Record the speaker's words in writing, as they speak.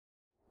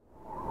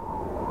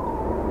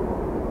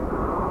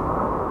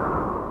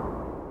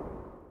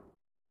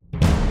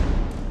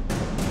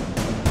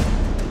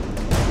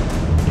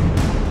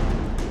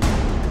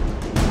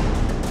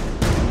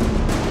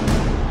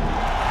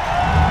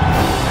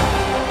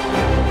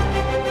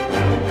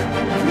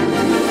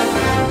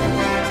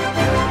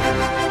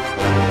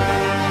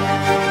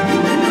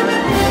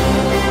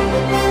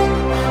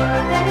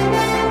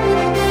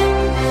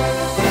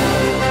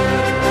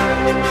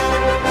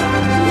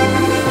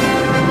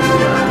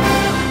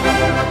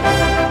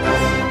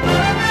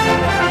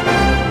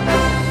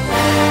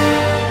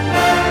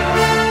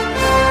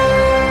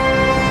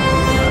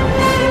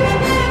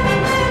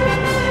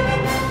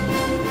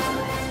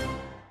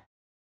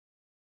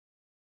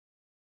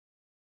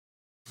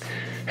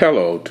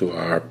Hello to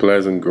our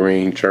Pleasant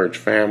Green Church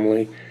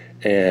family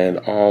and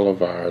all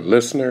of our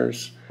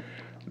listeners.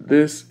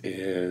 This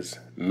is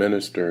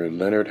Minister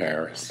Leonard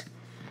Harris,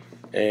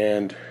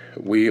 and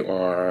we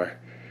are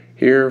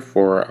here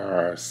for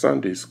our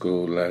Sunday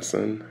school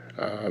lesson,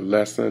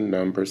 lesson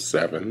number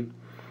 7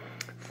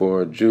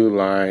 for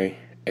July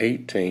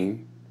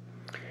 18,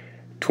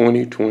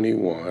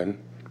 2021.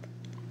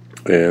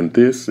 And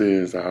this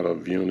is out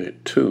of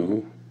Unit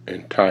 2,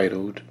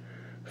 entitled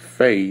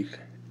Faith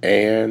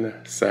and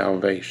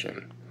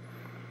Salvation.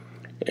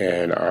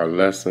 And our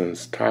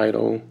lesson's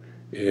title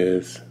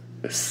is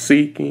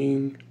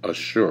Seeking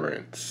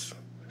Assurance.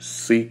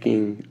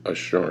 Seeking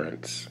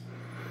Assurance.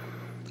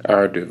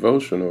 Our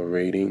devotional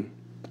reading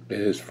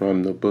is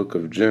from the book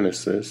of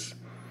Genesis,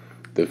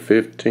 the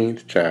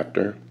 15th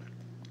chapter,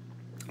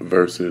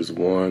 verses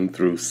 1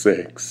 through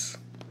 6.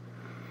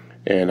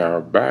 And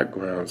our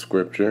background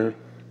scripture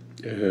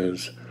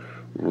is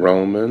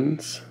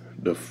Romans,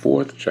 the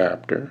 4th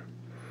chapter.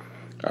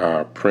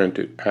 Our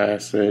printed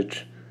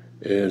passage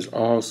is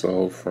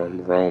also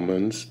from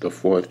Romans, the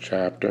 4th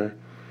chapter,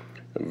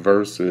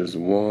 verses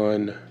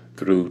 1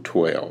 through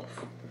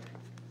 12.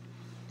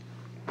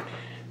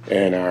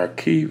 And our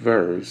key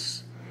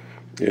verse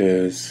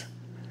is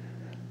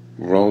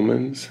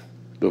Romans,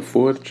 the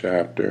 4th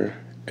chapter,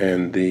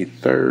 and the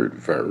 3rd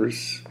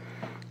verse,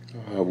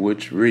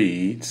 which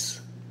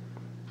reads,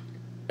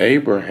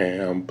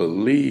 Abraham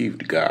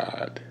believed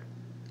God,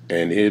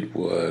 and it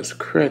was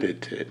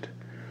credited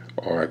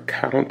or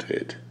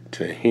counted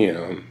to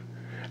him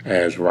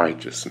as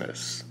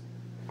righteousness.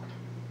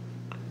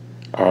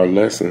 Our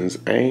lesson's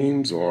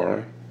aims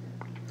are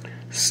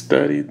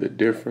study the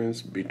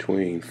difference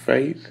between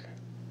faith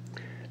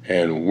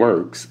and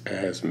works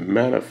as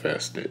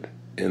manifested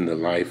in the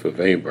life of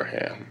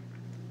Abraham.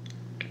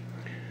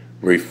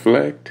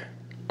 Reflect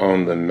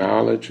on the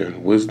knowledge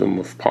and wisdom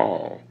of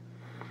Paul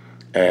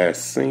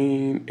as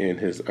seen in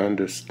his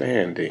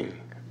understanding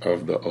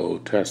of the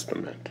Old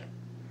Testament.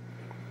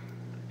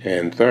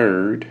 And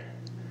third,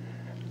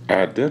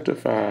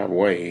 identify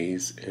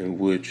ways in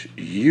which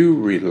you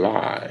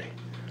rely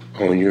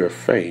on your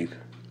faith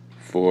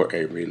for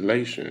a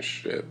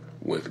relationship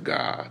with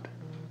God.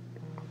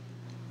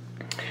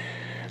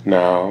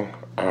 Now,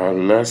 our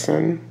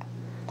lesson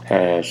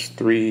has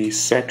 3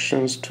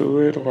 sections to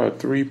it, or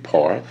 3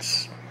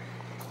 parts.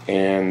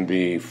 And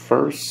the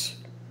first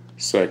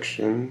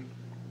section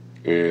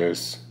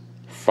is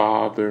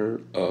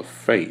Father of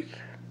Faith.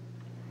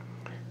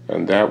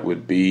 And that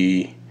would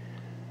be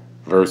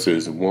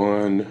verses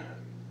 1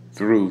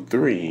 through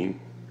 3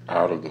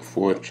 out of the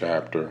 4th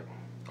chapter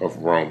of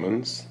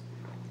Romans.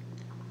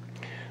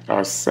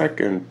 Our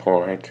second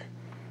part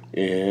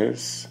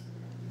is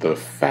the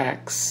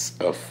facts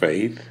of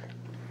faith,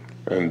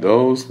 and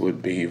those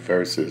would be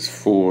verses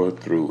 4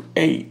 through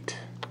 8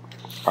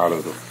 out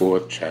of the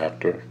 4th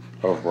chapter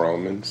of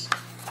Romans.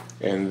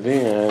 And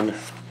then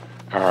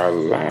our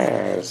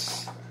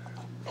last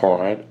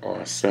part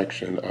or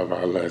section of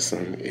our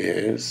lesson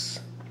is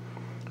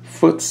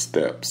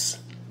Footsteps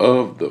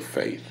of the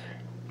Faith,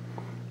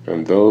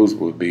 and those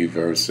will be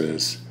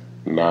verses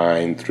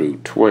 9 through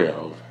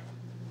 12,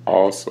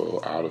 also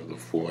out of the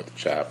 4th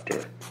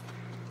chapter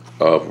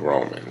of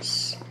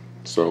Romans.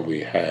 So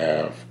we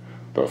have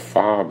the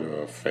Father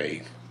of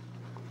Faith,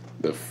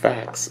 the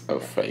facts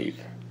of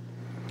faith,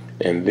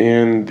 and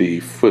then the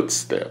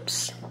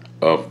footsteps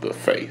of the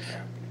faith.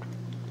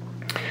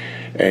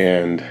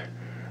 And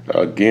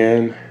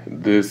again,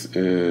 this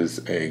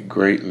is a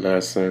great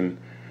lesson.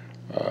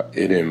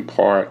 It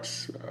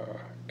imparts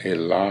a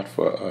lot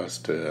for us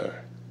to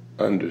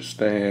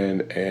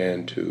understand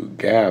and to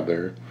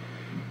gather,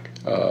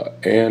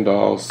 and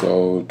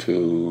also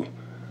to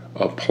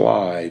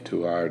apply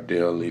to our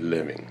daily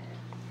living.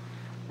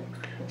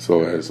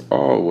 So as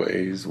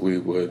always, we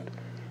would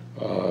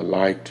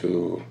like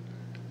to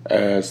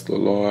ask the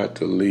Lord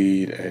to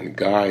lead and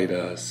guide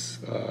us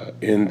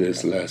in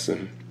this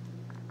lesson,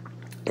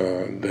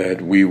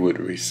 that we would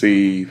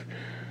receive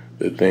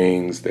the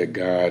things that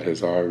God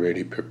has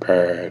already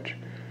prepared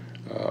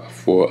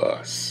for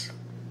us.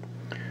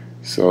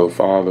 So,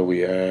 Father,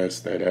 we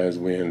ask that as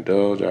we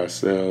indulge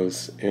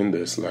ourselves in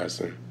this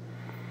lesson,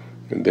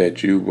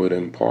 that you would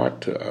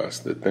impart to us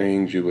the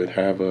things you would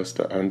have us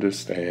to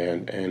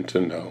understand and to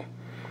know,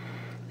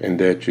 and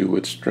that you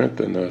would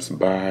strengthen us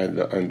by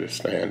the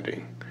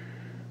understanding,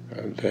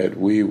 that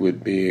we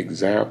would be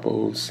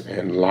examples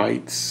and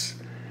lights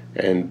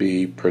and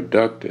be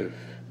productive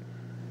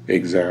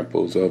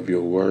examples of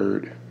your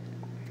word,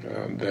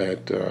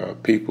 that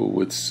people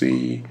would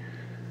see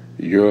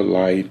your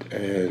light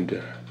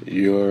and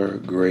your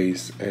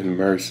grace and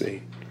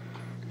mercy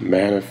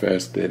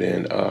manifested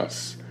in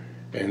us,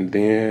 and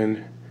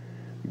then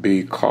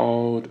be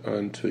called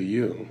unto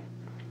you,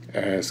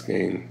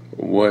 asking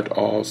what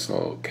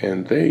also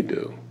can they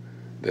do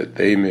that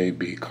they may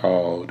be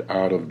called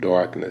out of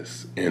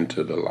darkness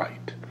into the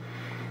light.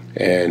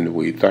 And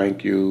we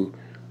thank you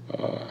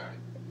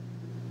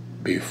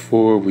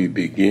before we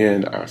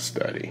begin our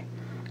study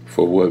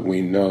for what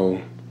we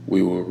know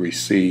we will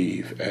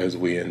receive as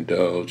we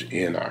indulge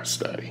in our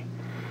study.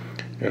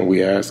 And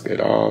we ask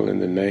it all in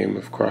the name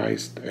of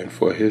Christ, and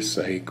for his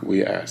sake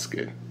we ask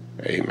it.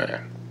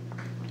 Amen.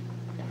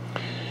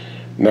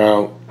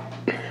 Now,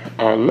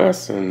 our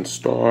lesson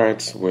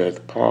starts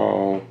with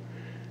Paul,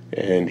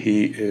 and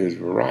he is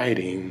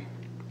writing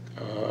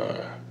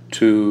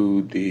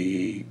to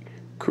the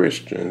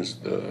Christians.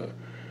 The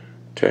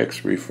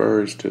text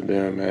refers to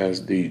them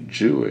as the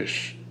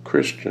Jewish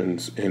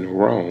Christians in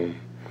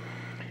Rome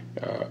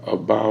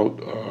about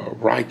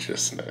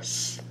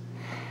righteousness.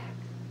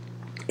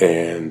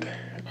 And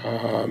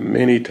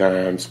many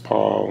times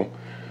Paul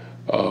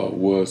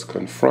was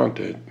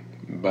confronted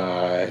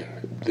by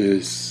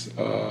this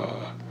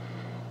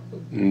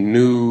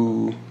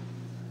new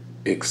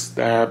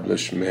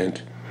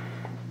establishment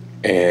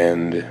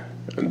and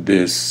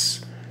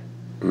this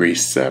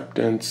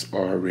acceptance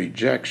or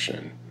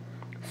rejection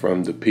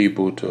from the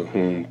people to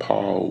whom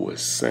Paul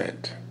was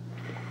sent.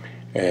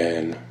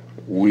 And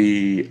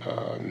we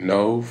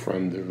know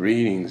from the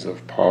readings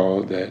of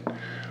Paul that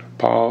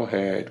Paul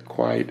had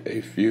quite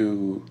a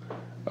few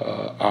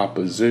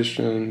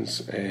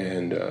oppositions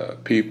and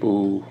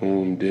people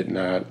whom did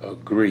not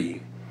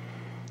agree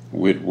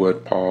with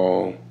what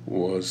Paul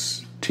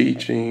was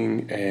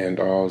teaching and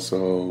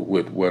also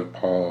with what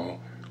Paul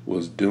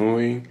was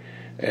doing,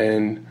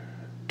 and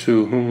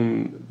to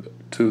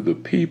the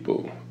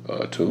people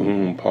to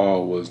whom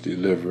Paul was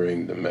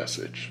delivering the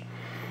message.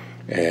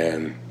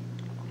 And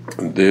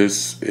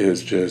this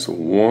is just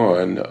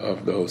one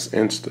of those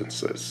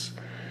instances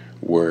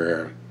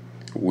where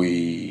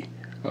we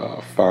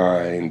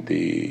find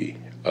the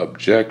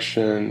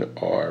objection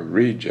or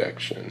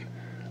rejection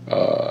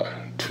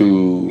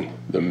to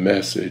the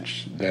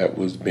message that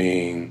was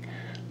being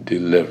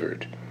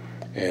delivered.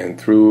 And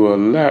through a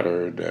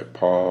letter that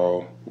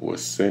Paul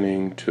was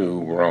sending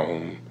to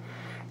Rome,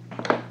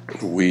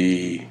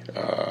 we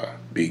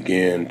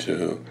begin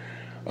to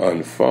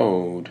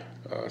unfold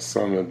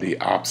some of the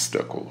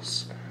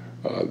obstacles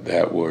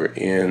that were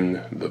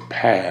in the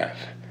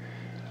path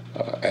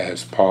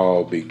as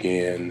Paul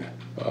began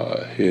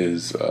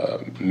his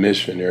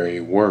missionary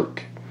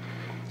work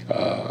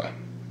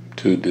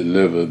to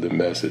deliver the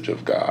message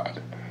of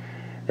God.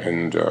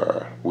 And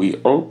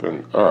we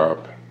open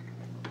up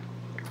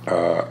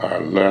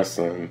our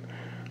lesson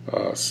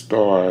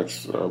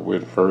starts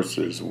with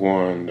verses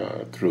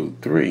 1 through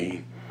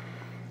 3,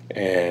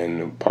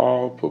 and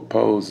Paul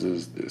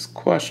proposes this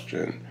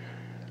question,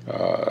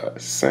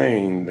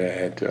 saying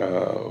that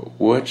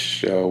what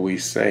shall we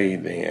say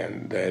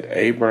then, that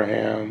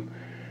Abraham,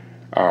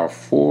 our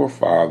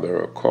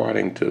forefather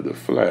according to the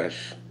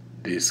flesh,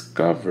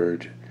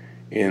 discovered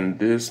in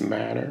this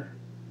matter?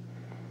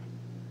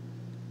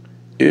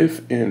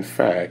 If in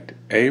fact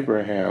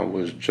Abraham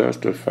was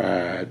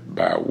justified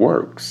by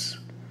works,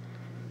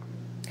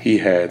 he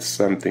had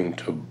something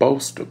to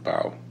boast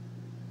about,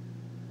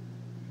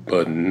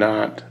 but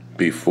not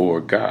before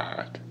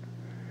God.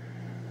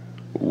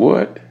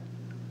 What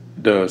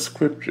does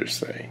Scripture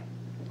say?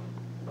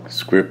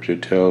 Scripture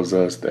tells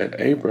us that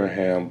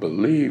Abraham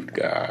believed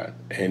God,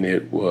 and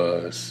it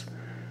was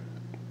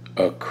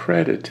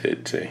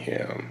accredited to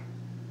him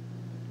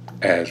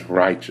as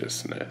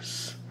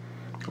righteousness,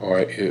 or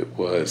it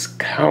was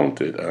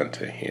counted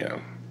unto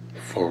him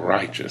for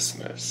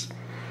righteousness.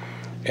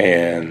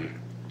 And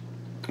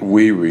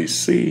we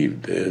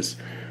receive this,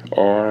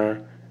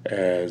 or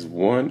as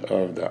one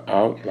of the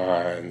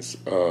outlines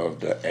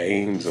of the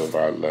aims of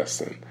our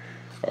lesson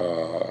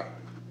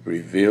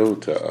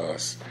revealed to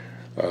us,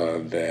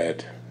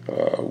 that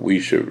we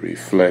should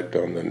reflect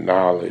on the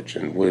knowledge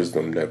and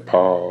wisdom that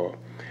Paul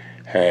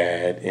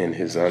had in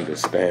his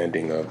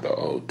understanding of the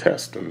Old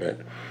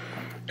Testament.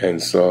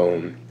 And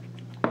so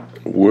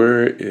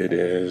where it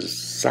is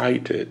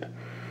cited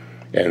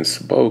and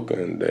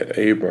spoken that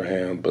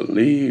Abraham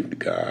believed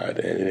God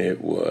and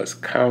it was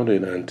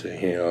counted unto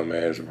him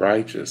as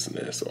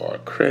righteousness, or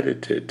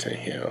credited to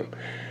him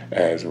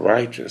as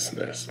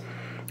righteousness,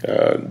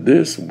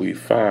 this we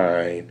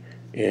find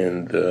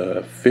in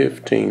the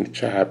 15th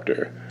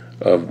chapter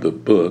of the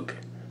book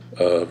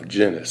of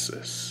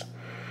Genesis.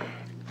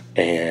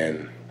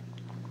 And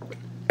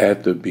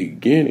at the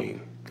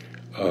beginning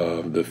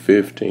of the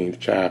 15th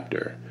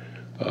chapter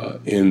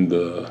in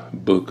the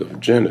book of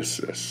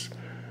Genesis,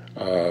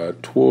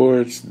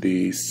 towards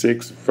the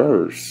 6th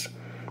verse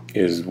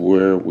is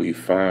where we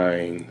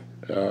find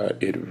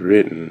it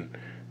written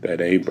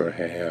that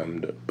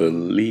Abraham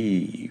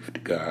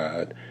believed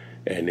God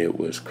and it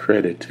was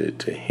credited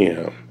to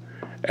him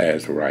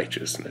as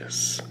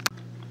righteousness.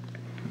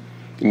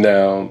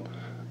 Now,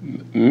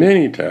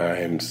 many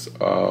times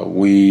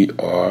we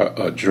are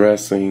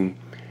addressing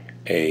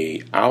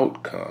a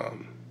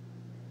outcome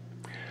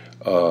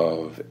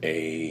of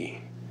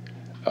a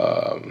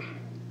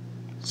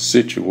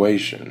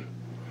situation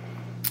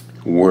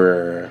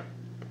where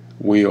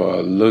we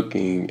are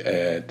looking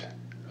at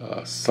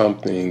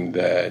something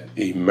that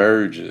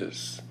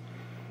emerges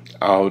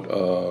out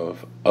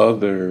of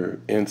other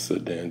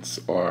incidents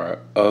or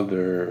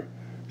other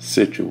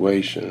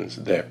situations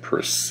that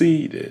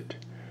preceded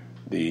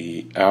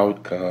the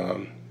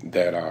outcome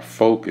that our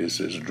focus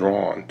is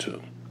drawn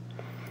to.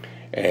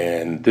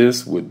 And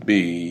this would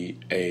be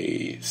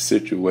a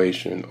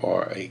situation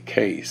or a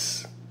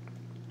case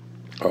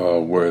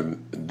where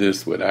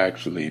this would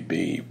actually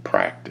be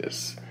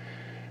practice.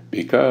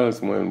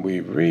 Because when we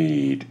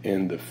read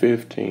in the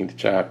 15th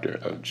chapter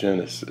of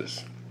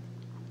Genesis,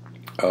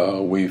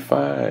 we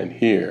find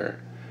here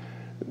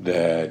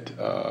that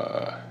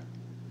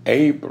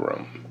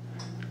Abram,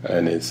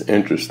 and it's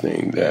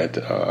interesting that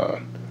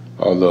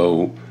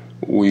although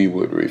we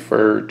would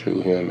refer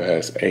to him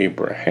as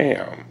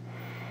Abraham,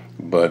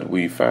 but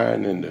we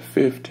find in the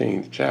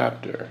 15th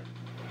chapter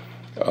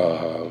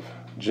of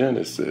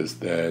Genesis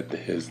that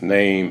his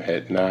name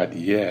had not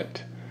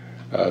yet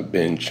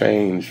been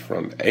changed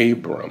from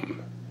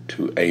Abram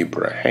to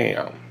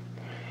Abraham.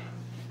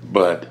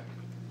 But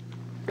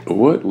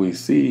what we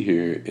see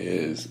here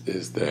is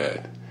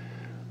that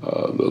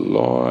the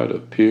Lord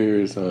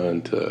appears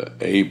unto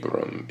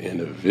Abram in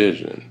a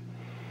vision,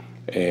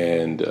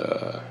 and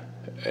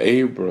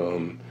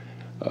Abram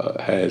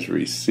has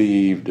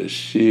received a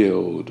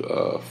shield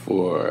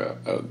for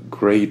a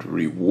great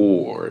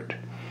reward.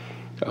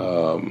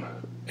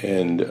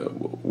 And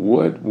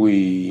what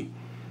we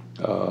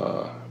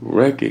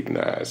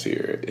recognize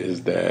here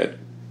is that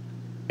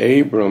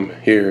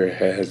Abram here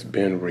has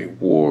been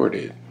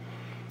rewarded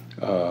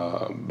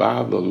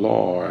by the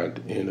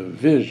Lord in a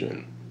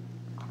vision.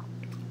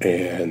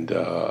 And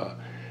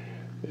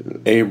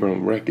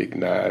Abram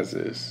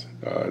recognizes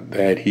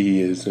that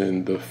he is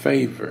in the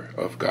favor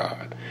of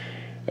God.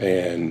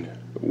 And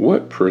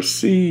what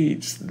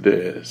precedes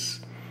this,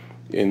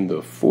 in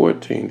the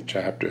 14th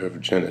chapter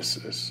of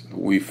Genesis,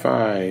 we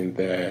find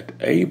that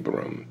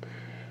Abram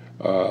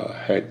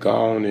had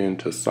gone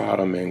into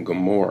Sodom and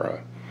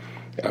Gomorrah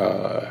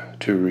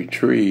to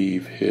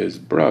retrieve his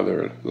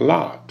brother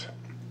Lot.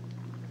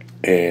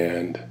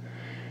 And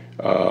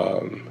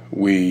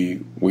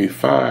we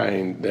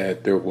find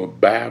that there were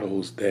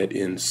battles that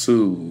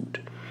ensued,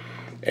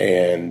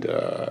 and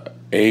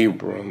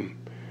Abram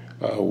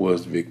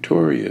was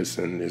victorious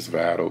in these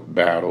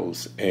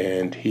battles,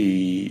 and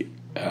he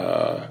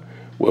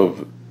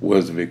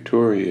was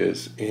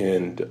victorious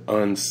in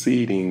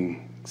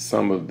unseating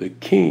some of the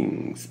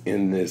kings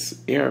in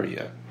this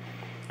area.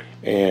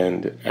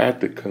 And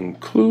at the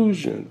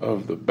conclusion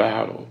of the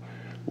battle,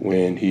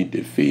 when he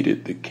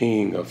defeated the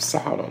king of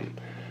Sodom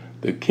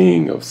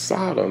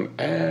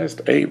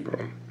asked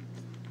Abram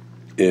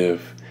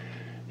if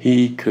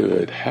he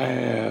could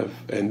have,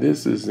 and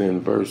this is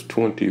in verse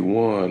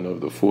 21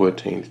 of the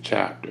 14th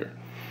chapter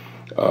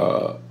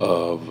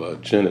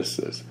of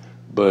Genesis,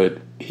 but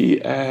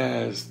he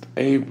asked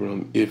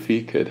Abram if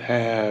he could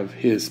have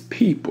his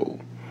people.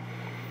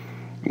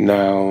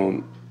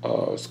 Now,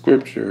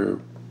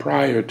 scripture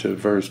prior to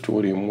verse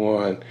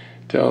 21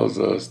 tells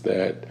us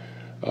that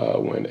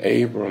when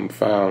Abram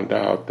found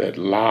out that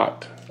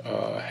Lot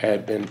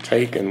had been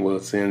taken,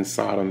 was in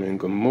Sodom and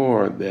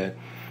Gomorrah, that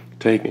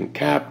taken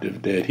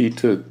captive, that he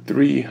took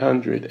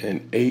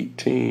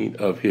 318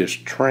 of his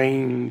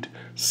trained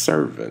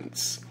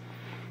servants,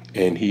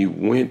 and he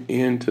went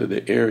into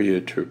the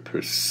area to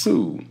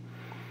pursue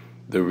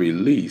the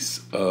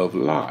release of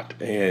Lot,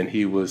 and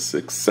he was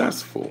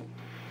successful.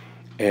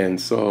 And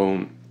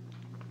so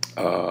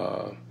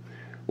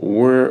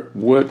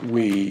what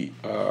we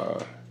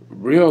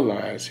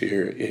realize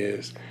here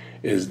is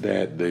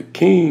that the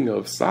king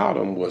of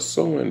Sodom was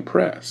so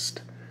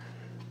impressed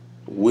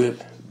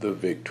with the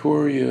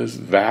victorious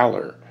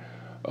valor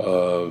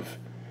of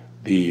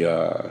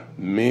the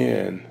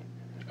men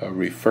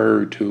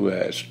referred to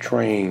as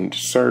trained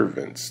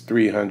servants,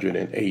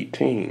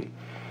 318,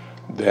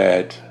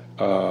 that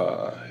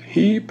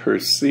he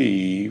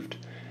perceived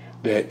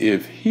that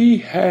if he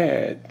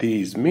had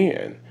these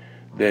men,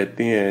 that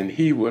then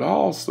he would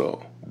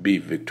also be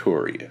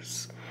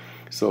victorious.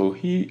 So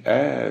he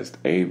asked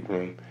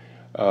Abram,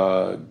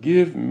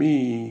 give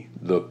me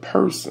the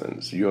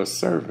persons, your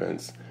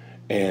servants,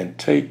 and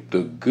take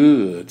the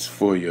goods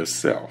for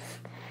yourself.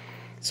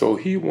 So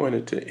he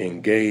wanted to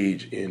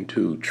engage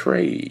into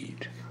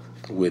trade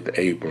with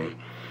Abram.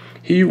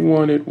 He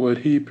wanted what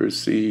he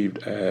perceived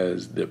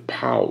as the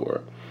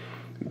power,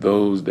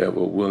 those that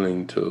were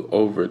willing to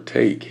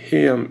overtake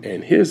him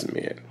and his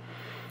men.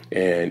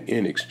 And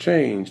in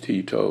exchange,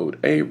 he told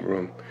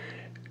Abram,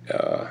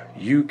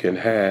 you can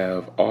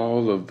have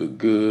all of the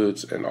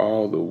goods and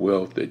all the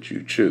wealth that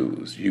you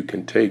choose. You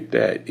can take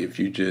that if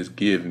you just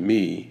give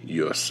me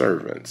your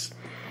servants.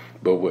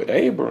 But what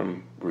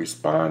Abram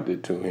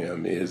responded to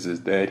him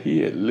is that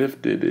he had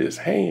lifted his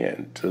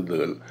hand to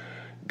the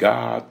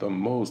God, the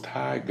Most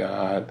High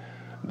God,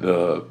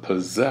 the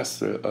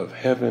possessor of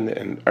heaven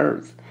and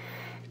earth.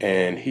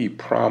 And he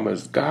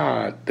promised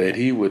God that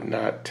he would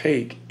not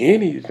take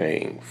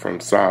anything from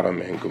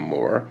Sodom and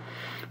Gomorrah,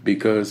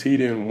 because he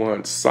didn't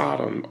want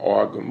Sodom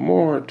or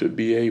Gomorrah to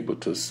be able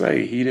to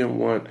say, he didn't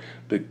want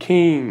the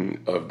king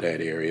of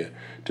that area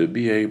to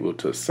be able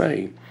to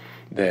say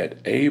that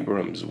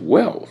Abram's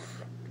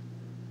wealth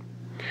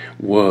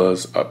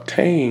was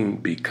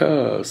obtained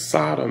because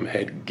Sodom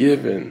had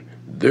given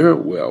their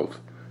wealth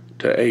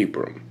to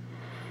Abram.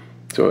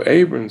 So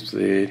Abram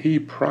said he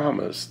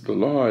promised the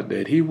Lord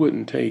that he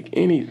wouldn't take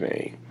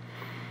anything,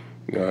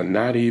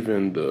 not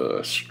even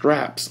the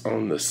straps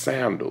on the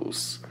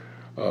sandals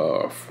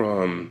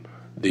from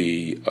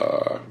the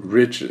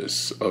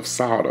riches of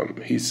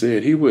Sodom. He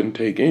said he wouldn't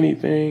take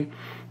anything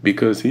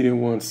because he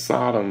didn't want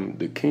Sodom,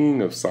 the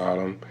king of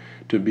Sodom,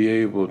 to be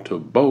able to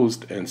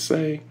boast and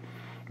say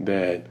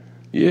that,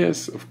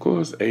 yes, of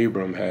course,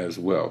 Abram has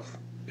wealth.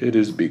 It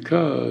is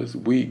because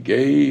we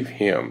gave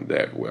him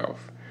that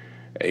wealth.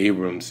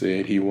 Abram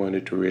said he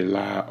wanted to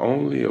rely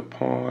only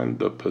upon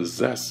the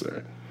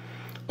possessor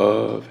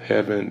of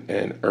heaven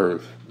and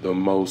earth, the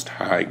Most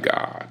High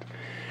God.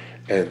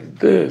 And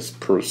this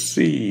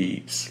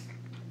proceeds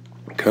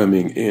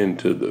coming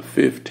into the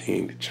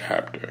 15th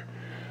chapter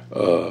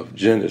of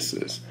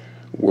Genesis,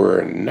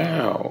 where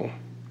now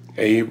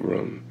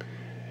Abram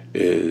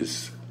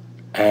is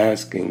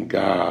asking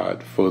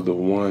God for the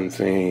one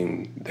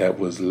thing that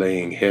was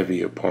laying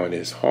heavy upon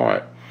his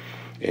heart.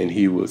 And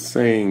he was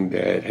saying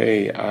that,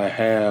 hey, I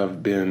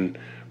have been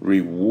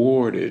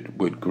rewarded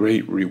with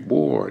great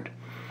reward,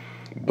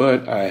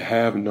 but I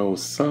have no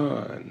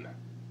son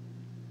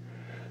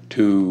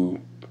to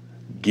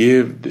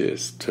give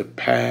this, to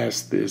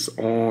pass this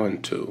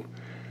on to.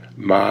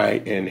 My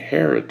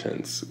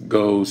inheritance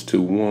goes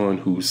to one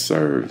who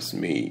serves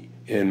me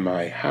in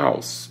my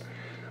house.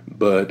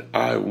 But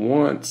I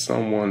want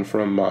someone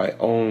from my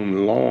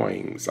own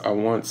loins. I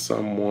want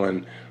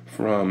someone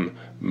from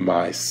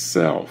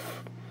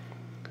myself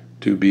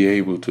to be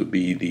able to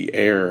be the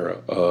heir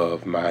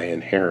of my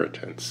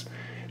inheritance.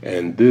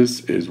 And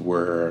this is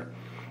where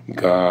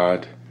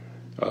God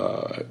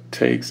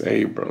takes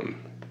Abram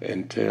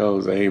and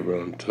tells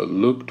Abram to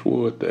look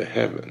toward the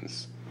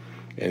heavens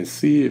and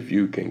see if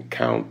you can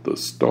count the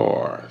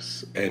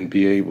stars and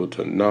be able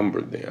to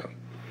number them.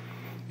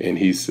 And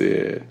he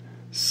said,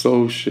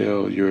 so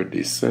shall your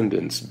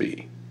descendants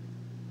be.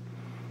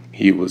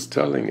 He was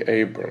telling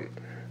Abram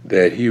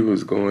that he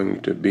was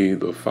going to be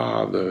the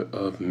father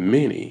of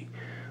many,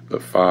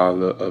 the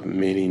father of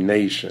many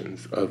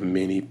nations, of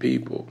many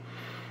people.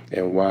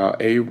 And while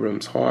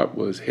Abram's heart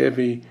was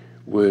heavy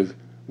with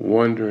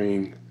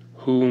wondering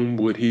whom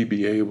would he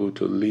be able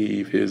to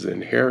leave his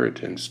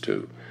inheritance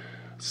to,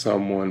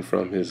 someone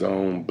from his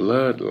own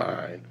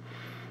bloodline,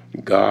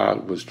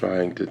 God was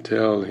trying to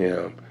tell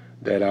him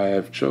that I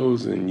have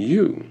chosen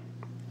you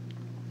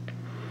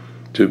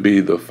to be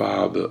the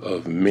father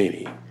of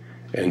many.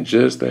 And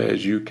just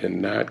as you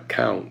cannot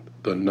count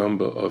the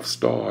number of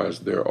stars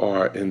there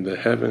are in the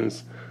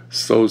heavens,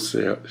 so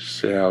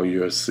shall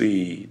your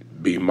seed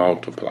be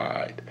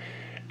multiplied.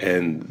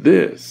 And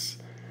this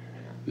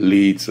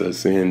leads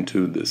us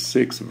into the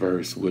 6th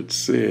verse, which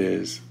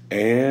says,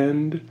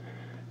 and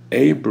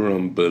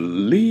Abram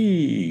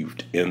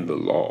believed in the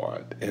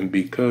Lord, and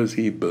because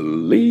he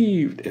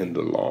believed in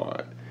the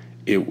Lord,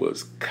 it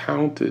was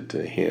counted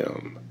to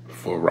him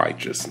for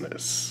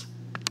righteousness.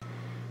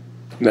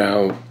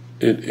 Now,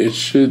 it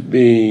should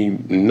be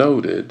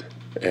noted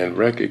and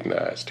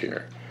recognized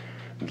here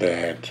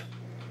that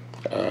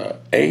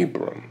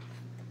Abram,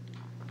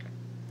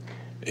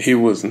 he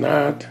was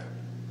not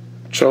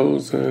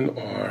chosen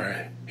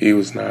or he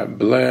was not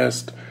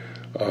blessed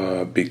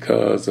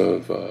because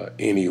of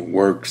any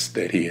works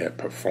that he had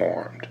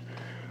performed.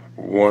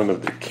 One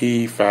of the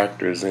key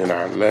factors in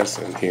our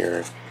lesson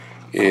here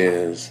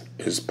is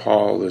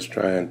Paul is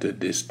trying to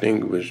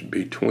distinguish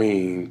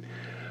between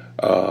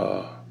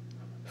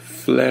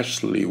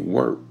fleshly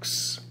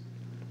works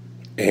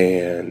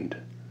and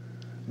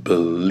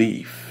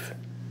belief,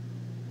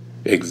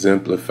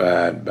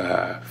 exemplified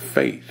by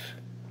faith.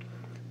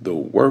 The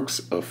works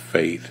of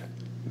faith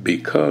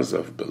because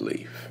of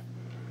belief,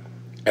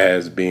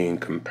 as being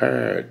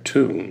compared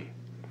to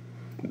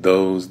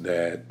those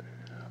that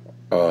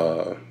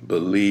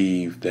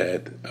believe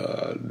that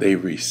they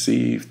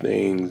receive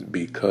things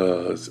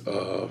because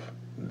of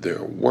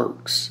their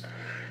works.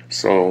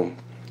 So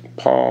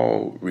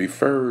Paul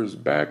refers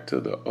back to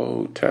the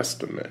Old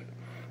Testament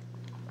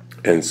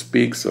and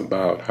speaks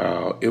about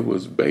how it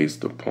was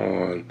based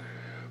upon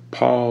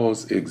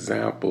Paul's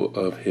example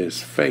of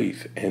his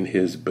faith and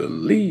his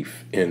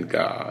belief in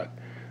God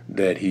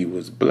that he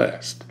was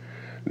blessed,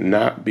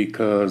 not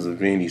because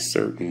of any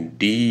certain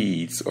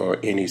deeds or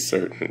any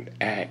certain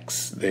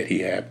acts that he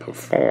had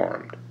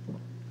performed.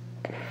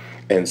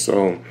 And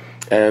so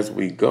as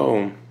we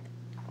go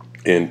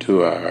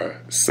into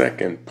our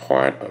second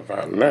part of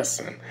our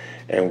lesson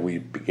and we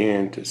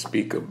begin to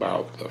speak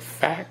about the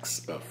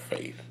facts of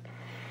faith,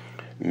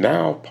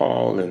 now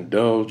Paul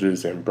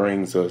indulges and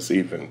brings us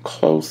even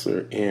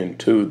closer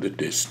into the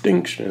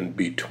distinction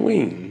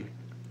between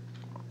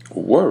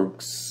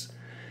works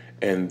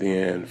and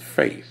then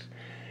faith.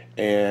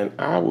 And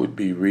I would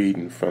be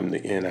reading from the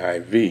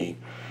NIV,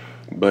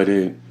 but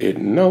it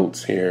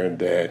notes here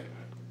that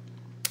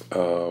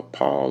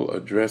Paul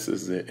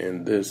addresses it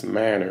in this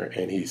manner,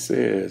 and he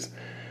says,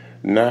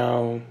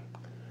 now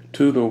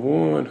to the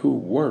one who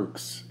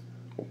works,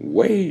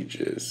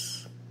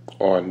 wages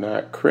are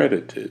not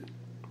credited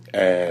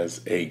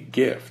as a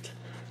gift.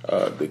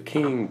 The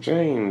King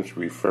James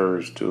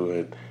refers to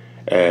it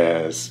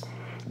as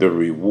the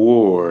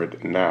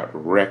reward not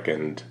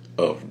reckoned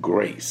of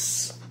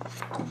grace,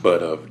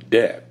 but of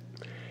debt.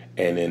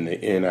 And in the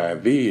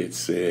NIV it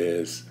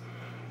says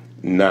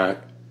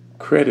not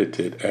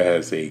credited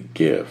as a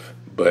gift,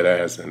 but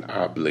as an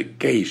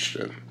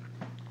obligation.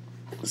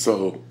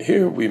 So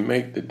here we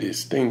make the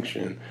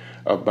distinction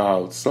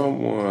about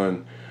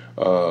someone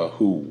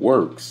who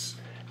works,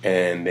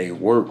 and they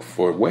work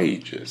for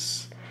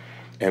wages.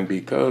 And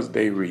because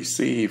they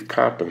receive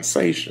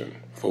compensation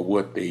for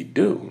what they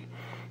do,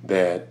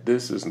 that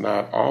this is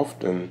not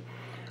often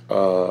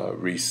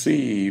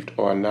received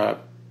or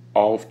not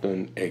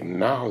often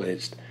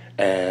acknowledged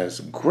as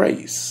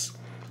grace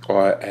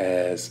or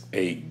as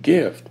a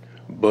gift,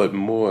 but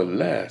more or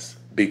less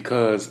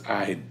because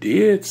I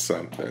did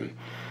something,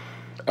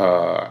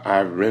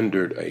 I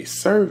rendered a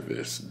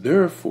service,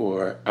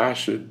 therefore I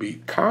should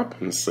be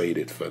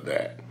compensated for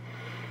that.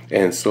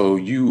 And so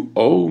you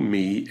owe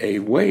me a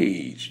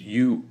wage,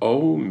 you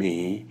owe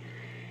me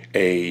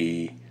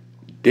a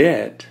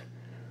debt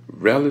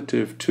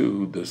relative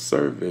to the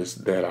service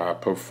that I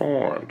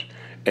performed.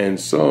 And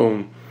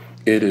so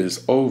it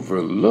is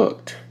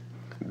overlooked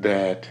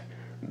that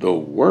the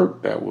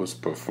work that was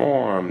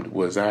performed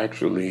was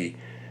actually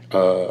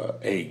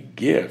a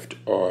gift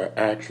or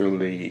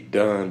actually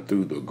done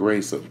through the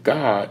grace of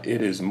God.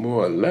 It is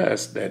more or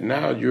less that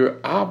now you're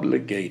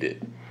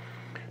obligated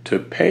to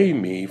pay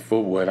me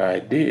for what I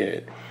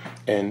did.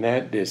 And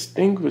that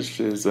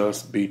distinguishes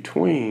us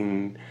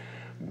between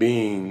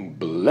being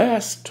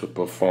blessed to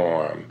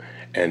perform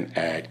an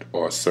act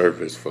or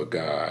service for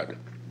God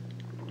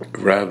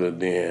rather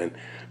than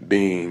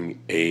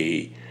being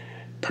a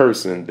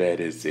person that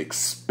is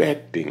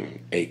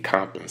expecting a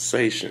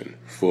compensation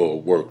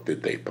for work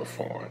that they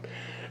perform.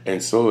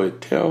 And so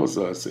it tells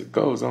us, it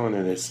goes on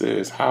and it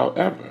says,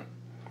 however,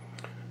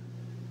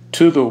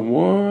 to the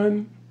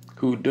one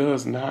who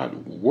does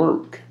not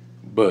work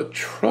but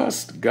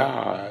trust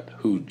God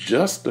who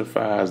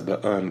justifies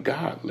the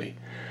ungodly,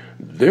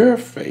 their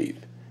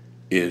faith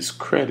is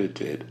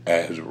credited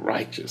as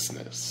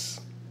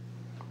righteousness.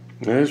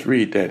 Let's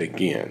read that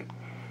again.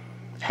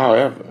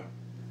 However,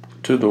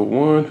 to the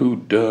one who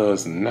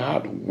does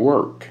not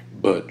work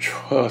but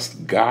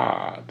trust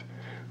God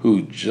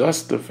who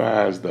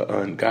justifies the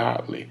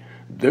ungodly,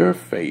 their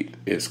faith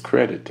is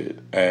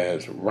credited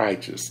as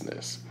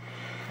righteousness.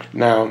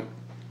 Now,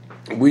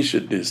 we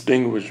should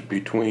distinguish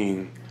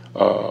between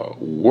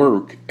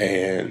work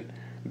and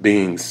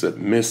being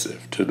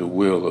submissive to the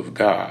will of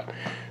God.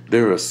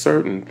 There are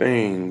certain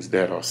things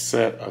that are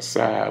set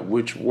aside,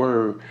 which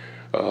were,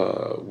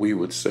 we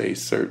would say,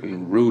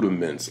 certain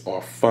rudiments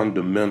or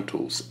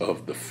fundamentals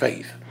of the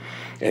faith.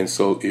 And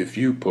so if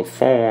you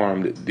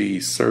performed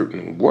these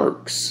certain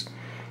works,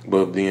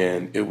 well,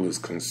 then it was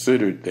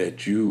considered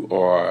that you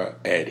are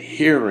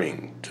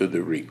adhering to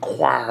the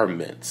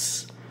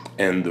requirements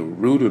and the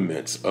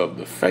rudiments of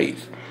the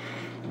faith.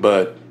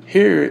 But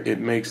here it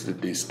makes the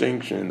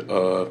distinction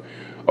of,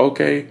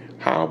 okay,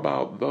 how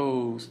about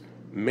those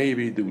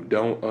maybe who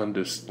don't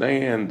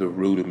understand the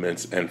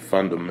rudiments and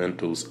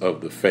fundamentals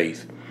of the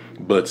faith,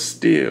 but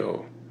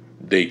still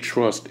they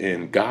trust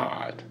in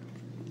God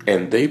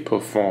and they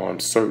perform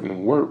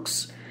certain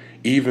works,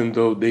 even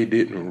though they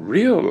didn't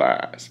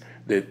realize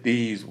that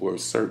these were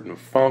certain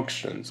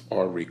functions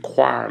or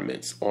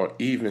requirements, or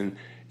even,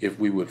 if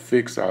we would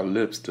fix our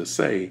lips to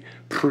say,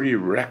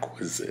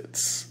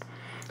 prerequisites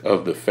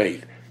of the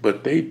faith.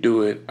 But they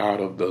do it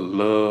out of the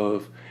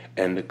love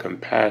and the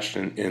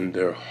compassion in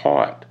their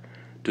heart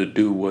to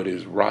do what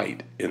is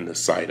right in the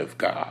sight of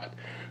God.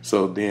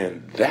 So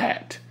then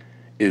that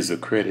is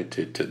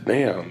accredited to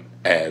them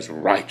as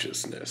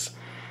righteousness.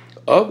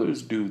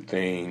 Others do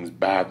things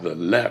by the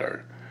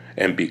letter,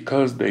 and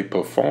because they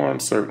perform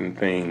certain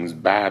things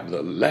by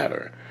the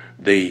letter,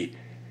 they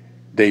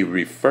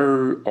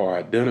refer or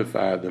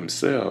identify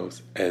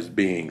themselves as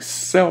being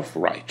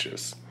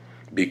self-righteous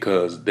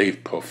because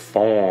they've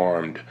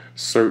performed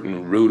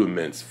certain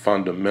rudiments,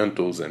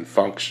 fundamentals, and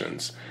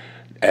functions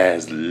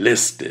as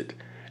listed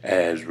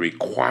as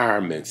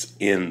requirements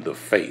in the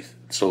faith.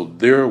 So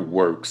their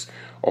works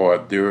are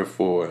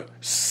therefore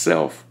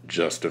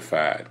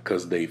self-justified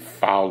because they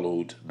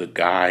followed the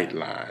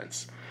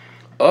guidelines.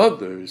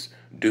 Others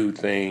do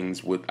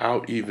things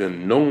without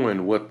even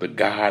knowing what the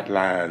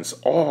guidelines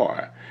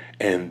are,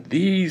 and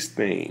these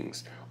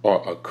things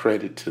are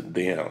accredited to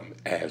them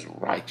as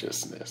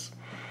righteousness.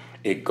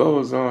 It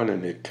goes on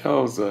and it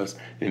tells us,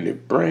 and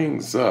it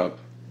brings up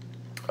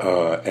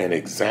an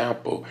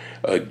example.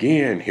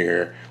 Again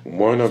here,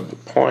 one of the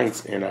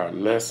points in our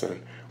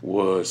lesson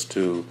was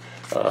to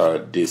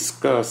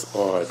discuss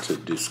or to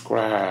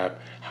describe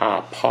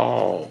how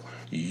Paul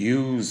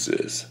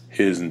uses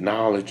his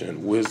knowledge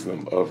and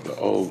wisdom of the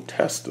Old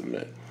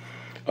Testament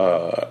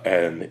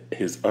and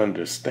his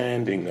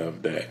understanding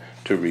of that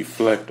to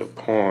reflect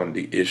upon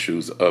the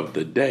issues of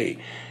the day.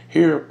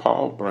 Here,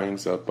 Paul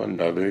brings up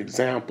another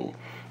example.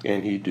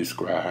 and he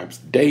describes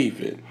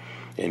David.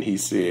 And he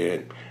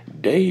said,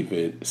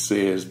 David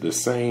says the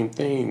same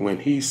thing when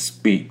he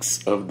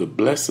speaks of the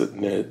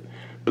blessedness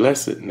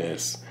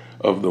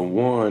of the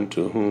one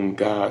to whom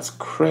God's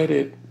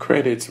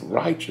credits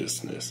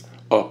righteousness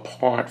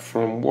apart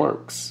from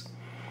works.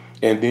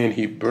 And then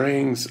he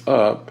brings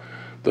up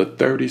the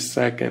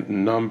 32nd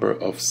number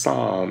of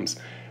Psalms,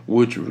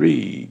 which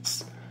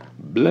reads,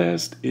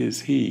 "Blessed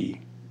is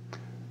he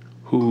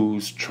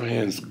whose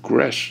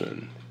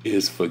transgression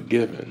is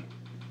forgiven,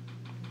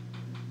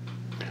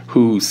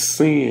 whose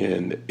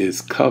sin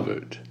is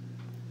covered.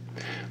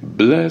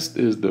 Blessed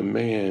is the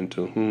man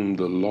to whom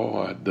the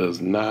Lord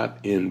does not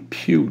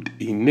impute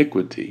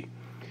iniquity,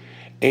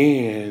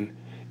 and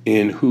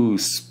in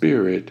whose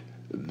spirit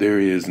there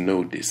is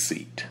no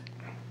deceit."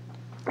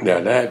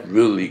 Now that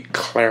really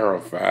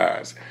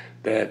clarifies,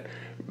 that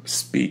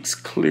speaks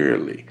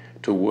clearly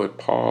to what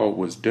Paul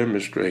was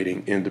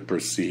demonstrating in the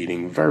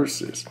preceding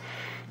verses.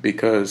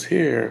 Because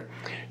here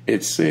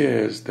it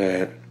says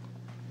that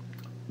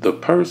the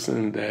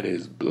person that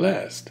is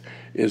blessed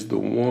is the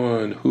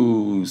one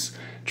whose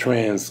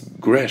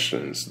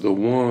transgressions, the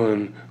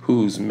one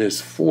whose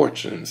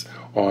misfortunes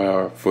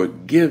are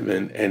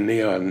forgiven, and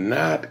they are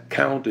not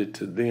counted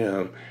to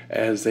them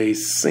as a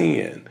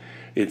sin.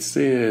 It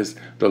says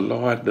the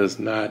Lord does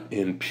not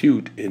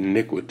impute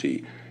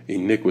iniquity,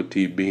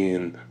 iniquity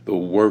being the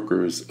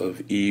workers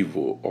of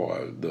evil,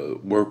 or the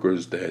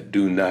workers that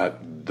do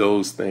not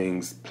those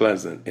things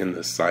pleasant in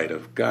the sight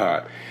of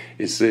God.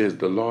 It says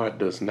the Lord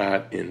does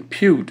not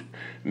impute,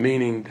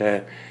 meaning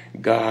that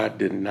God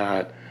did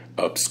not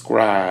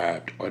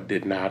ascribe or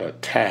did not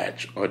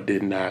attach or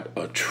did not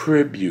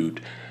attribute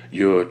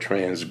your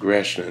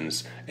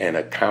transgressions and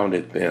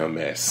accounted them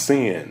as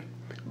sin.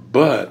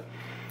 But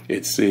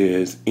it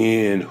says,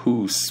 in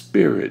whose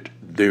spirit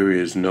there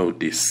is no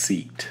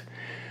deceit.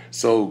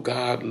 So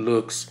God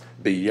looks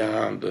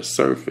beyond the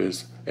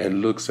surface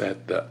and looks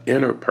at the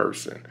inner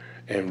person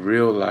and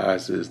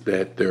realizes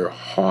that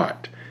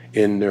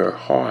in their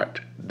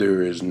heart,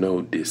 there is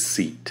no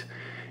deceit.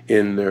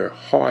 In their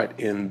heart,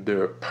 in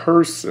their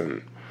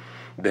person,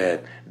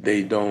 that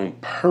they don't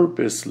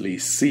purposely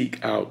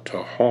seek out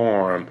to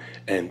harm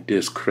and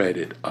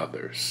discredit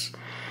others.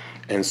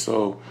 And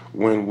so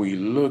when we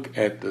look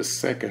at the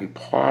second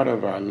part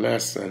of our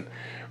lesson,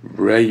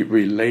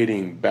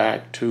 relating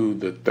back to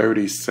the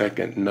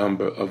 32nd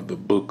number of the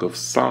book of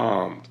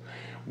Psalms,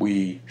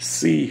 we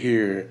see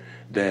here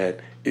that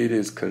it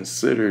is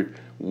considered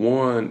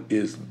one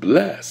is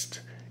blessed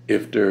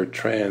if their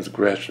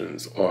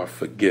transgressions are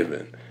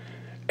forgiven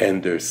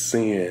and their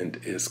sin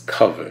is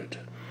covered.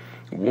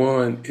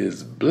 One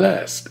is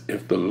blessed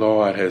if the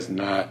Lord has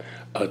not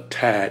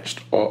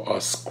attached or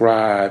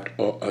ascribed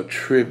or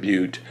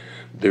attribute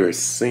their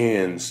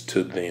sins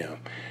to them.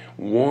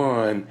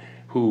 One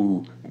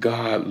who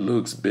God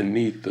looks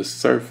beneath the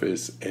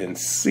surface and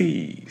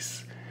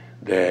sees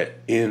that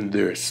in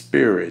their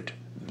spirit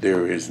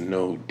there is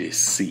no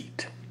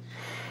deceit.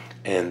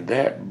 And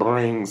that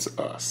brings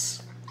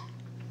us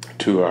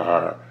to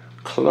our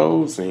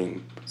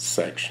closing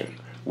section,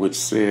 which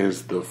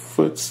says the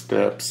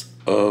footsteps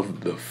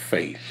of the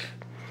faith.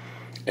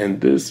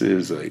 And this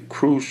is a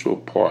crucial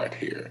part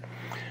here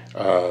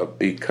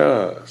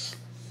because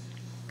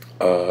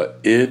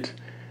it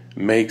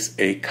makes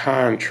a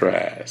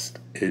contrast.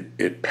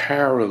 It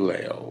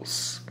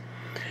parallels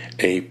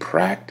a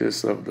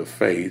practice of the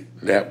faith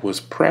that was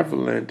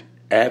prevalent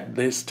at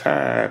this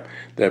time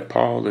that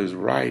Paul is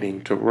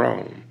writing to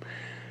Rome.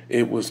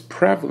 It was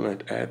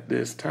prevalent at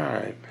this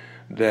time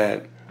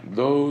that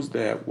those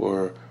that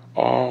were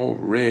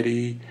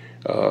already,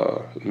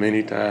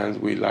 many times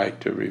we like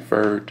to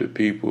refer to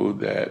people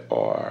that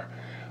are,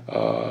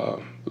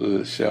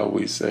 shall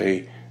we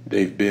say,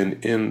 they've been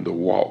in the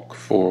walk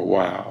for a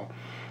while,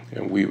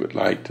 and we would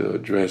like to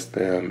address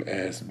them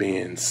as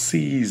being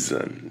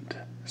seasoned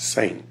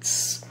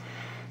saints,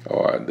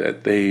 or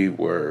that they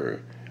were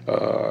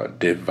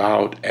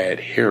devout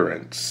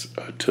adherents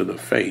to the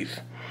faith.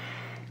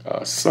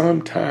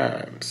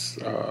 Sometimes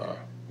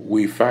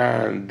we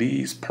find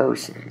these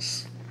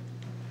persons,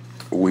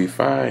 we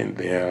find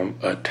them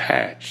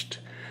attached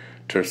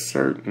to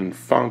certain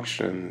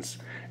functions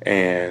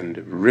and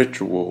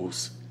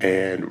rituals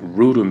and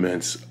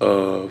rudiments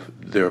of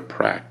their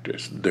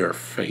practice, their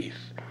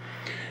faith.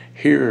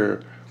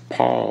 Here,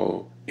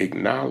 Paul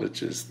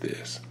acknowledges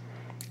this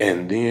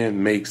and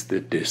then makes the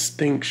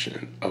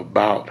distinction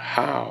about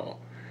how,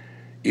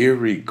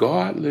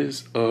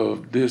 irregardless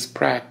of this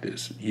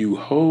practice you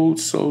hold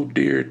so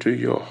dear to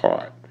your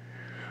heart,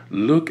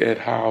 look at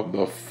how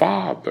the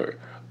Father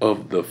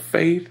of the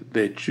faith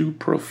that you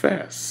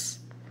profess,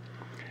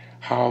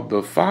 how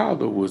the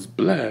Father was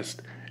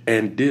blessed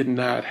and did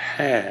not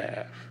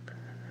have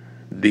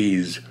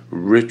these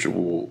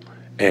ritual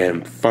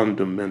and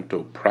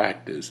fundamental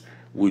practice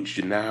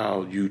which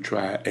now you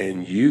try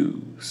and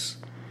use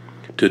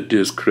to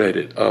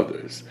discredit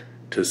others,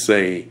 to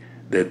say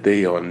that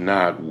they are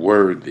not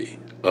worthy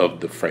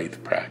of the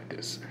faith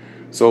practice.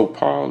 So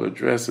Paul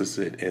addresses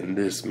it in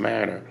this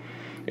manner,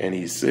 and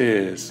he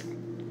says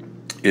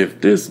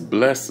If this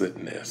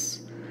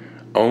blessedness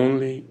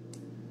only,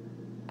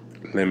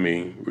 let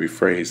me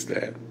rephrase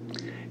that,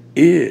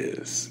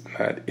 is,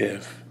 not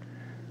if,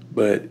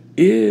 but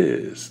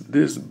is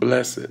this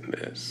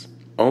blessedness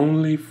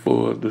only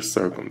for the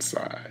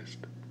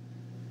circumcised,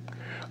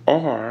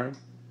 or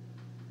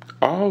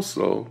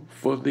also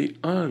for the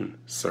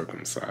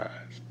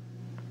uncircumcised?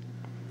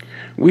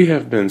 We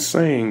have been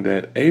saying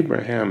that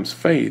Abraham's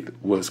faith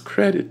was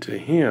credited to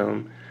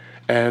him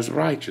as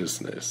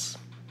righteousness.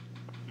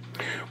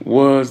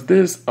 Was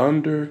this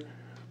under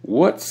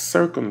what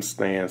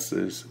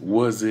circumstances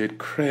was it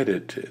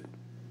credited?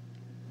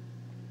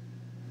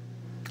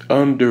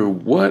 Under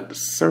what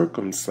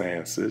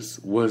circumstances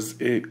was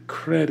it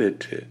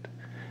credited?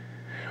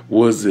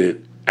 Was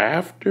it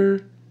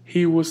after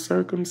he was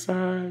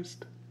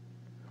circumcised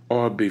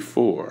or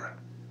before?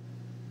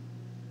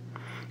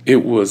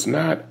 It was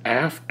not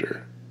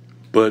after,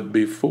 but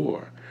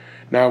before.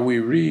 Now we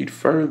read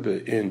further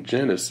in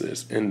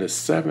Genesis, in the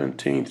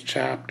 17th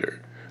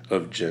chapter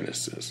of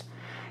Genesis,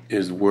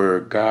 is where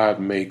God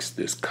makes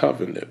this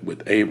covenant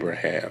with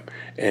Abraham,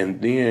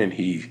 and then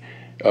he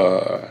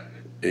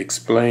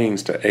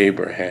explains to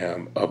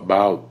Abraham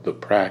about the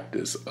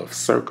practice of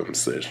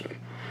circumcision.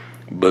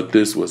 But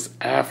this was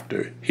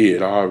after he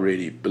had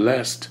already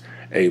blessed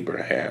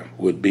Abraham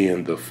with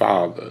being the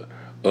father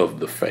of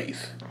the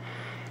faith.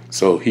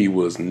 So he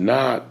was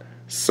not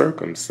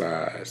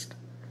circumcised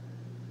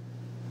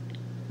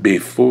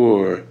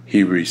before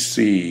he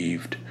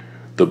received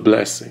the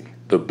blessing.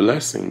 The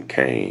blessing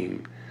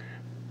came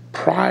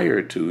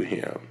prior to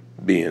him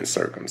being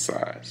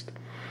circumcised.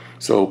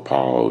 So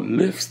Paul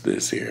lifts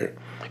this here,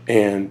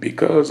 and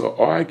because an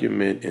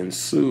argument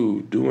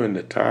ensued during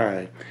the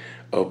time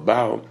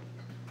about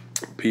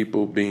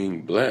people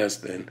being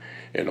blessed, and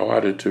in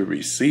order to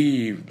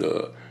receive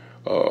the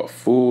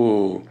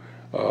full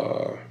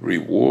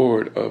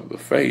reward of the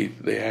faith,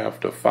 they have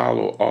to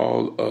follow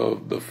all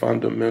of the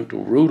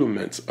fundamental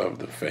rudiments of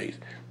the faith.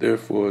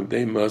 Therefore,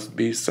 they must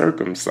be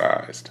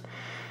circumcised.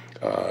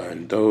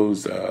 And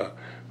those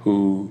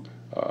who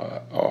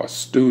are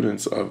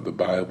students of the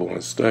Bible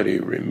and study,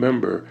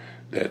 remember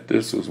that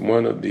this was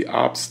one of the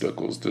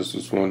obstacles, this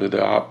was one of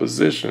the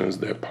oppositions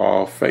that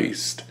Paul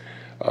faced,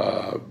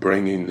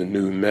 bringing the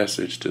new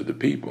message to the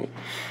people.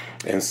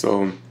 And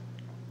so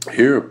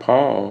here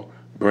Paul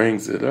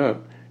brings it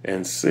up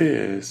and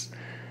says,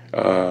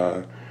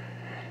 did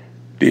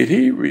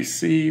he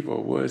receive,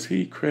 or was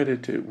he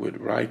credited with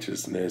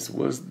righteousness?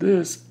 Was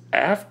this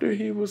after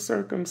he was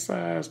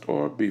circumcised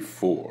or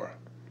before?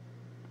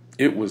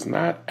 It was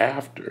not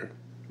after,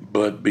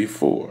 but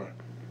before.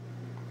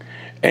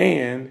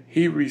 And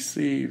he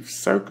received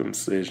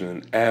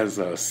circumcision as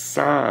a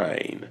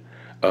sign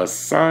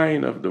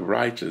of the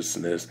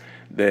righteousness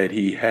that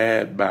he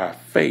had by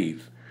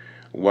faith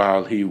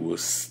while he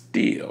was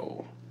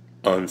still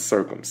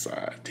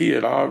uncircumcised. He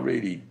had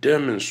already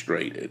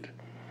demonstrated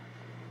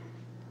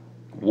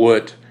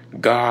what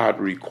God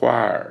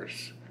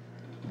requires,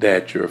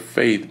 that your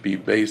faith be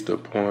based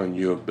upon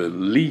your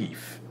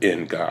belief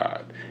in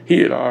God. He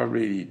had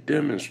already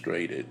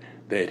demonstrated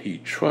that he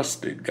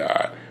trusted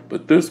God,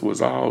 but this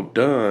was all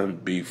done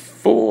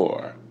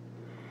before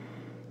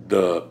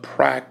the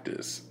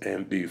practice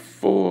and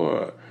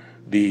before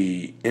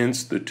the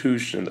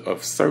institution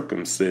of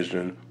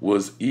circumcision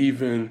was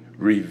even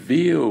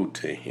revealed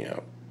to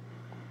him.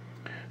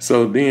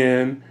 So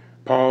then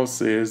Paul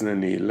says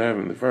in the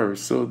 11th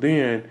verse, so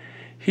then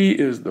he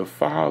is the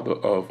father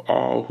of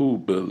all who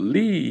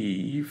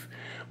believe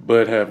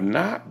but have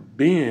not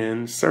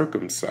been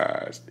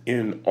circumcised,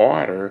 in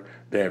order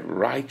that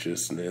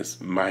righteousness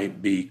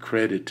might be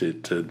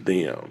credited to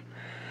them.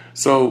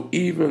 So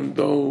even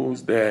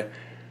those that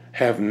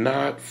have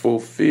not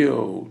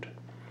fulfilled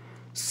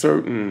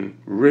certain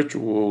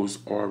rituals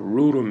or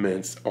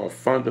rudiments or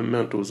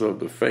fundamentals of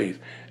the faith,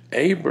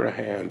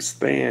 Abraham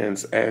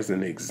stands as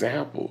an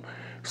example,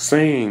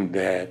 saying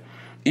that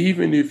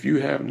even if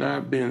you have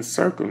not been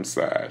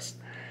circumcised,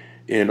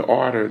 in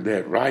order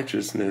that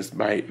righteousness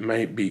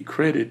might be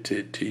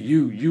credited to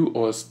you, you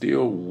are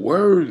still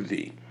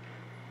worthy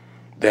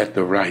that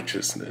the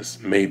righteousness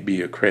may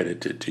be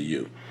accredited to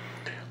you.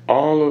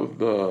 All of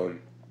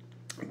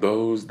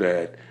those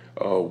that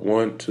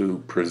want to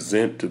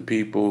present to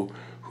people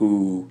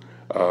who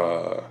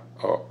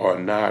are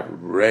not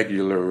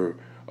regular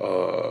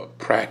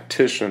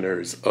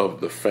practitioners of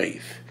the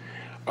faith,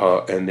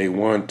 and they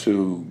want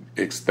to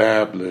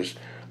establish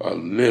a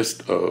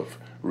list of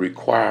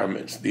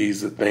requirements.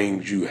 These are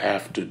things you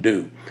have to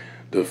do.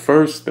 The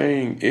first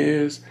thing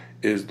is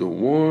the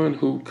one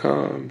who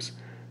comes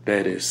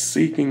that is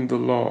seeking the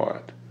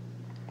Lord.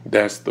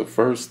 That's the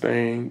first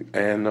thing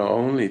and the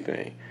only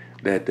thing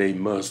that they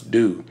must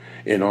do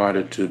in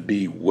order to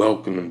be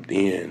welcomed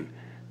in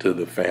to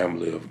the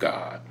family of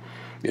God,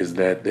 is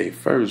that they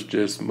first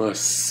just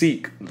must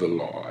seek the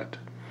Lord.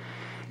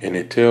 And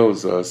it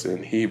tells us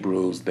in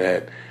Hebrews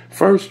that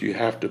first you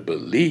have to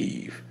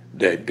believe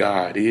that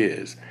God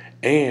is,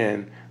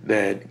 and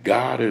that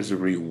God is a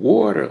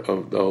rewarder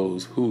of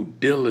those who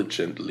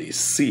diligently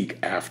seek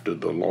after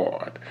the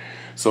Lord.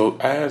 So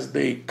as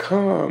they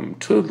come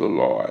to the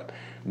Lord,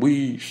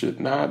 we should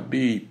not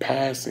be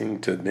passing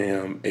to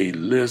them a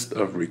list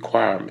of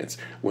requirements.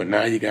 Well,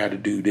 now you got to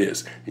do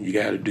this, and you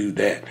got to do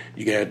that,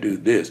 you got to do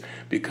this,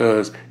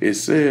 because it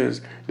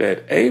says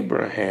that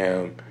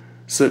Abraham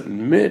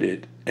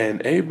submitted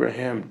and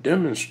Abraham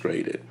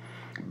demonstrated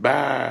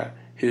by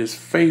his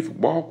faith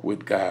walk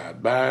with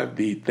God, by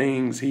the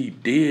things he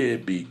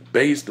did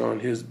based on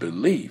his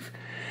belief,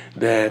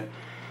 that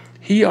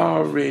he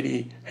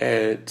already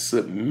had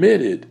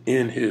submitted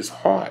in his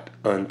heart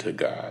unto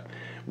God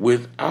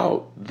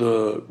without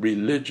the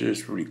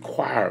religious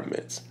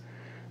requirements.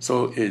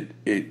 So it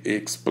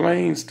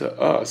explains to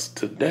us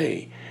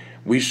today,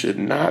 we should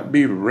not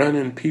be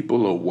running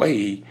people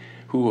away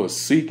who are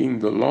seeking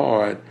the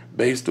Lord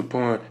based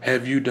upon,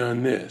 have you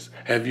done this?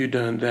 Have you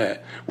done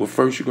that? Well,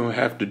 first you're going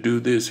to have to do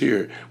this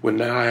here. Well,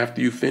 now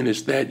after you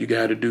finish that, you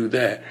got to do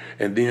that.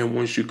 And then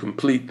once you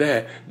complete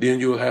that, then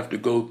you'll have to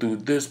go through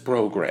this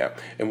program.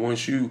 And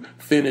once you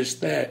finish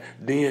that,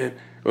 then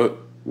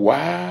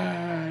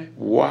why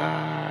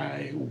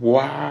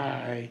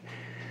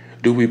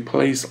do we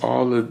place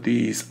all of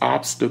these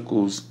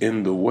obstacles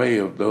in the way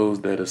of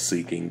those that are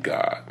seeking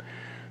God?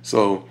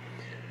 So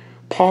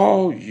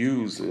Paul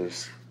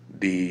uses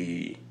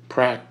the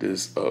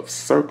practice of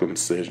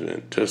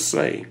circumcision to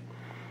say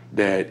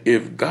that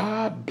if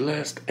God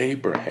blessed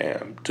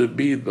Abraham to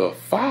be the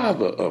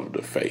father of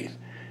the faith,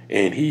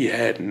 and he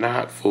had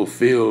not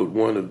fulfilled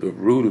one of the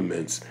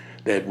rudiments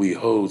that we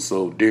hold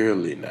so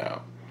dearly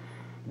now,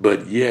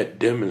 but yet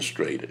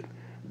demonstrated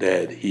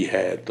that he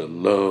had the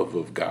love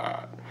of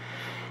God.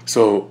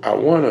 So I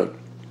want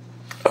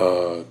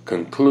to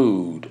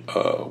conclude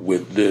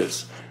with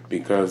this,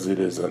 because it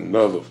is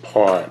another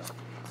part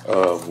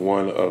of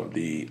one of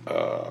the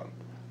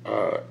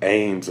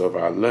aims of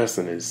our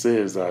lesson. It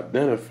says,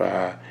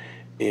 identify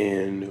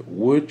in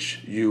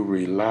which you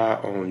rely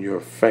on your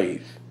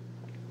faith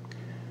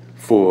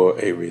for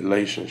a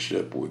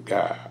relationship with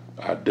God.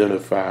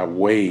 Identify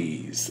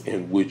ways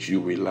in which you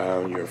rely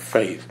on your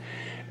faith.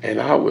 And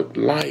I would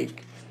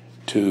like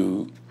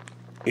to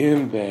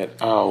end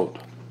that out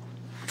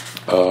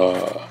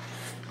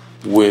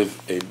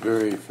with a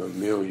very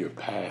familiar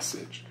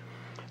passage,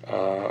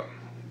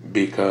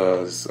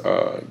 because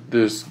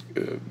this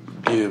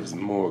gives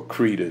more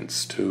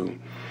credence to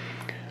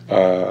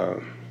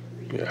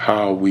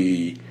how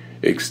we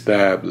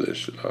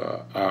establish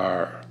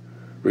our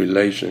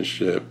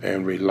relationship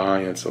and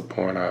reliance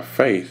upon our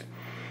faith.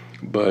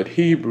 But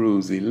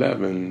Hebrews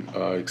 11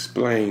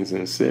 explains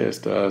and says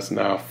to us,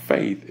 now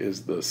faith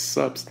is the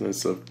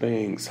substance of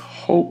things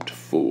hoped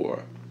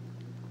for,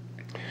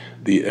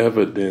 the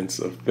evidence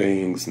of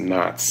things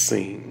not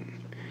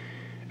seen.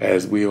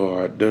 As we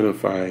are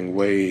identifying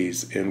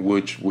ways in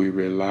which we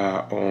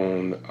rely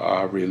on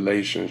our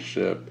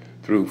relationship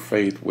through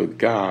faith with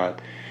God,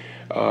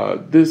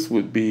 this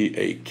would be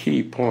a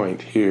key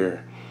point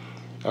here.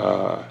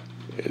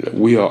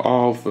 We are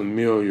all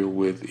familiar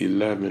with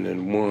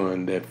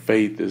 11:1, that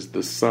faith is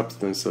the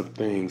substance of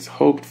things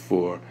hoped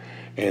for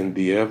and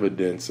the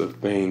evidence of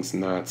things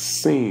not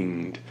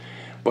seen.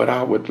 But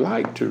I would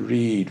like to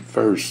read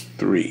verse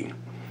 3,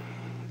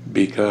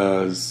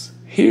 because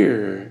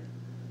here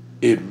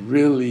it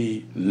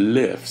really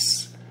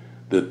lifts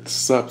the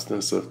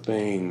substance of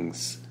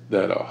things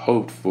that are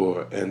hoped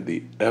for and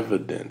the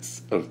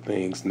evidence of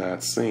things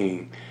not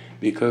seen.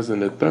 Because in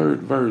the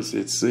third verse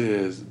it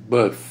says,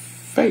 but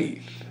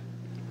faith,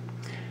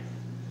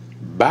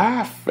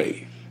 by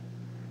faith,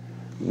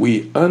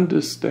 we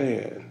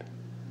understand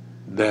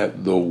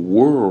that the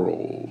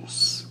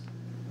worlds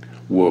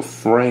were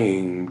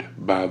framed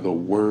by the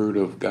word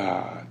of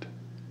God,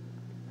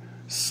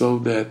 so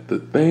that the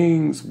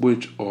things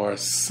which are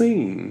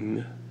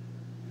seen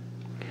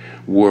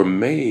were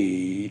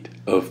made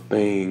of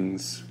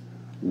things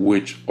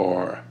which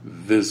are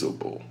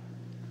visible.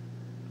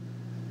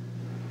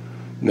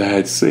 Now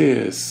it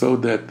says, so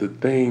that the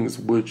things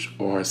which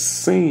are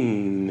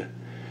seen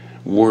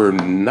were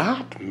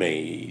not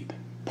made,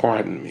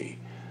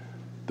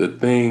 the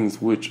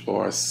things which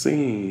are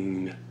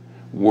seen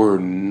were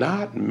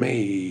not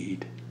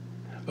made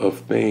of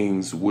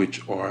things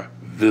which are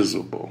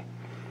visible.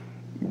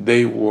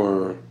 They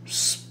were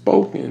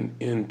spoken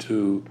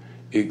into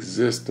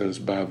existence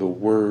by the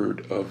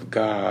word of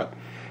God.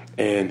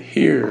 And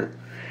here,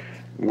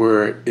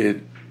 where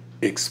it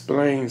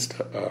explains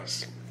to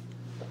us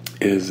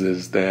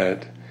is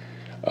that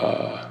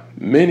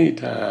many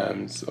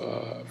times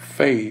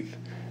faith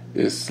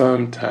is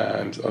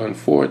sometimes,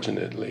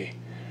 unfortunately,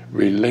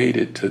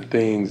 related to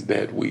things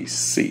that we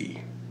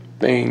see,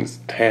 things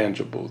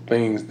tangible,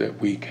 things that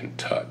we can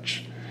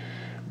touch.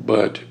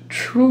 But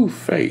true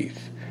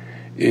faith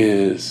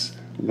is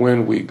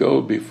when we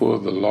go before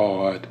the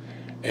Lord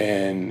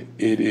and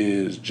it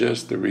is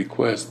just the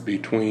request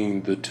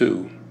between the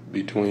two,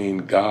 between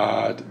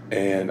God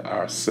and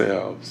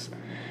ourselves,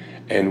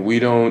 and we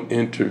don't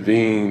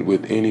intervene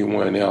with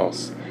anyone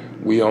else,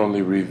 we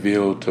only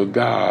reveal to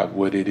God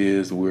what it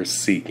is we're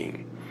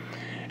seeking.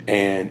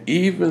 And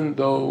even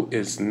though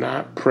it's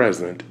not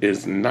present,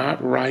 it's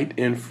not right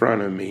in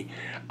front of me,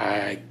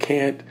 I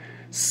can't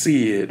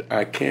see it,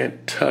 I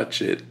can't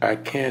touch it, I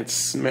can't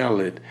smell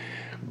it,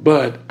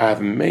 but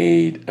I've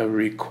made a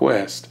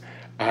request.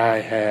 I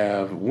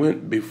have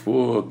went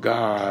before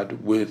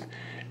God with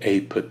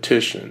a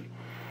petition.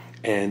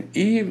 And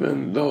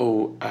even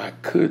though I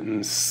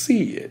couldn't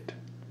see it,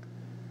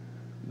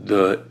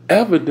 the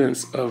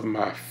evidence of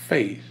my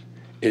faith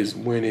is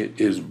when it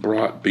is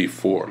brought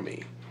before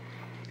me.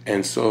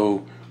 And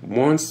so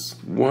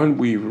when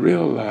we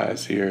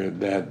realize here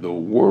that the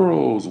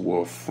worlds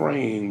were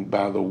framed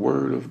by the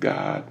word of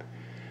God,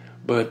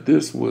 but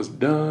this was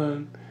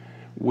done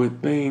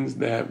with things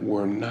that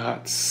were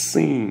not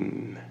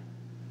seen.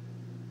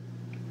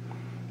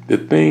 The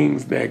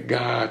things that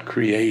God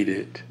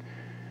created,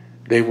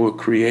 they were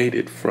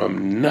created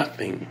from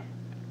nothing.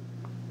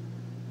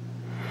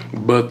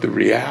 But the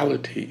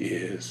reality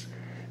is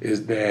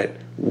that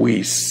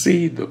we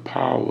see the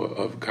power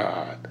of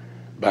God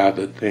by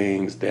the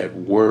things that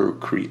were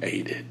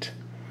created.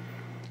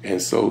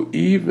 And so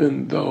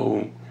even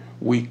though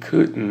we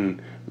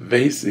couldn't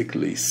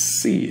basically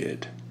see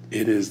it,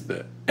 it is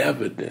the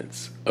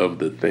evidence of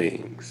the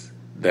things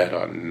that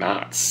are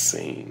not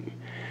seen.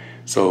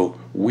 So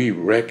we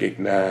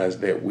recognize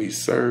that we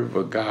serve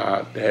a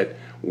God that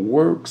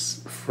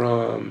works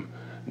from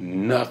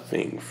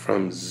nothing,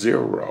 from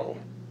zero,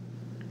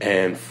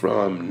 and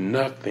from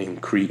nothing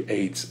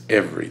creates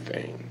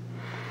everything.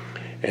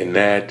 And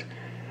that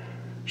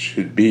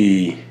should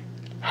be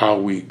how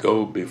we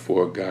go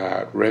before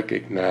God,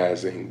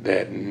 recognizing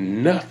that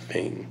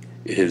nothing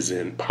is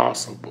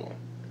impossible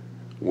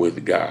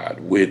with God.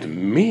 With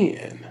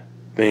men,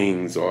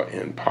 things are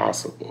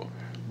impossible,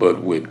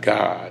 but with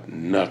God,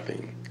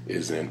 nothing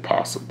is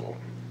impossible.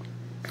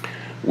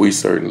 We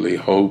certainly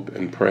hope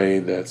and pray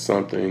that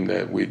something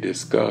that we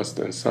discussed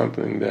and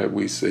something that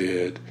we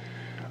said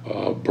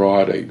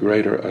brought a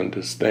greater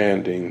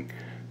understanding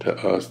to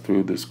us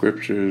through the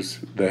scriptures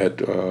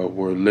that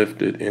were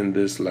lifted in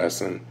this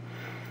lesson.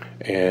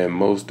 And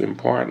most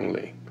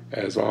importantly,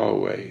 as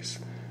always,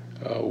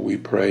 we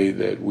pray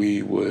that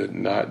we would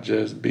not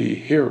just be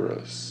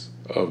hearers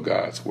of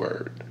God's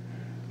word,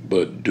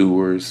 but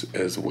doers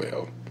as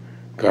well.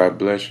 God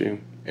bless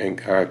you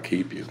and God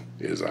keep you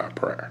is our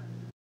prayer.